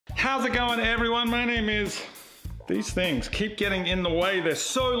How's it going, everyone? My name is... These things keep getting in the way. They're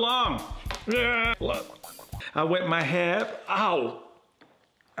so long. Look. I wet my hair. Ow.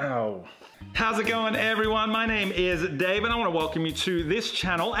 Ow. How's it going, everyone? My name is Dave and I want to welcome you to this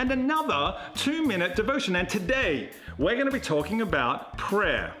channel and another 2-minute devotion. And today we're going to be talking about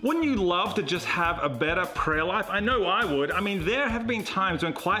prayer. Wouldn't you love to just have a better prayer life? I know I would. I mean, there have been times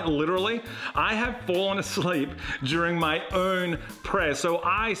when quite literally I have fallen asleep during my own prayer. So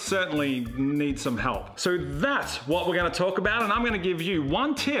I certainly need some help. So that's what we're going to talk about. And I'm going to give you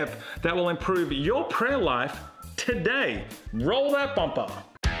one tip that will improve your prayer life today. Roll that bumper.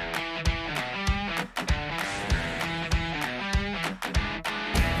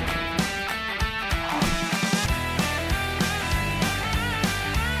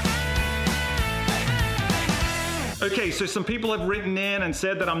 Okay, so some people have written in and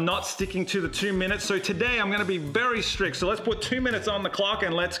said that I'm not sticking to the 2 minutes. So today I'm gonna be very strict. So let's put 2 minutes on the clock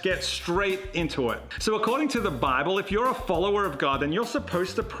and let's get straight into it. So according to the Bible, if you're a follower of God, then you're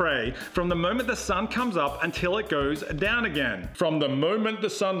supposed to pray from the moment the sun comes up until it goes down again. From the moment the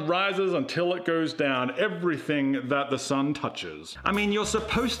sun rises until it goes down, everything that the sun touches. I mean, you're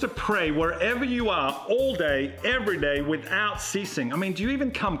supposed to pray wherever you are all day, every day, without ceasing. I mean, do you even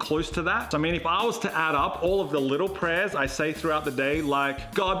come close to that? I mean, if I was to add up all of the little prayers I say throughout the day,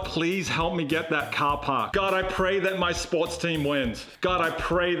 like, God, please help me get that car parked. God, I pray that my sports team wins. God, I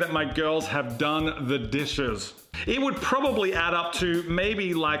pray that my girls have done the dishes. It would probably add up to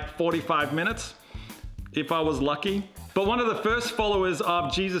maybe like 45 minutes if I was lucky. But one of the first followers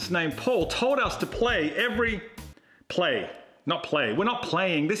of Jesus named Paul told us to play not play. We're not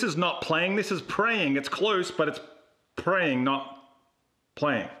playing. This is not playing. This is praying. It's close, but it's praying, not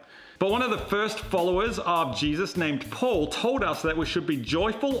playing. But one of the first followers of Jesus named Paul told us that we should be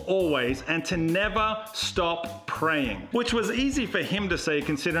joyful always and to never stop praying, which was easy for him to say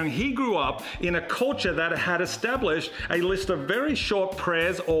considering he grew up in a culture that had established a list of very short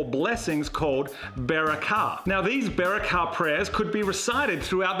prayers or blessings called Berekah. Now these Berekah prayers could be recited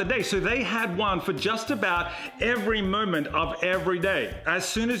throughout the day, so they had one for just about every moment of every day. As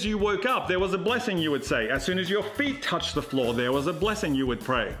soon as you woke up, there was a blessing you would say. As soon as your feet touched the floor, there was a blessing you would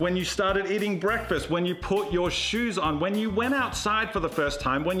pray. When you started eating breakfast, when you put your shoes on, when you went outside for the first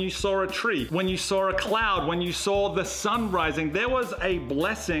time, when you saw a tree, when you saw a cloud, when you saw the sun rising, there was a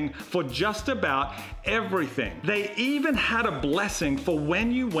blessing for just about everything. They even had a blessing for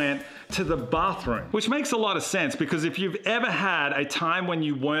when you went to the bathroom, which makes a lot of sense because if you've ever had a time when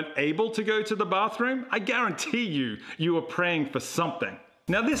you weren't able to go to the bathroom, I guarantee you were praying for something.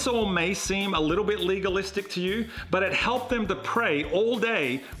 Now this all may seem a little bit legalistic to you, but it helped them to pray all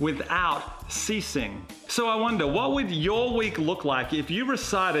day without ceasing. So I wonder, what would your week look like if you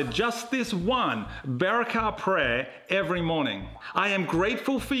recited just this one Berekah prayer every morning? I am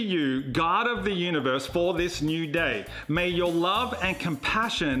grateful for you, God of the universe, for this new day. May your love and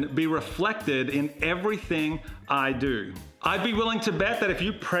compassion be reflected in everything I do. I'd be willing to bet that if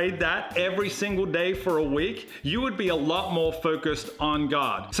you prayed that every single day for a week, you would be a lot more focused on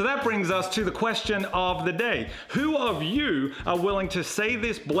God. So that brings us to the question of the day. Who of you are willing to say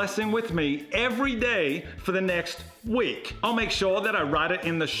this blessing with me every day for the next week? I'll make sure that I write it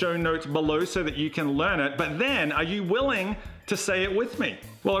in the show notes below so that you can learn it, but then are you willing to say it with me?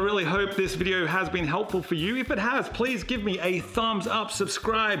 Well, I really hope this video has been helpful for you. If it has, please give me a thumbs up,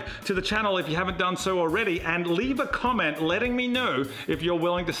 subscribe to the channel if you haven't done so already, and leave a comment letting me know if you're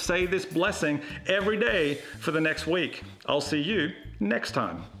willing to say this blessing every day for the next week. I'll see you next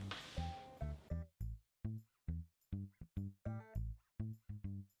time.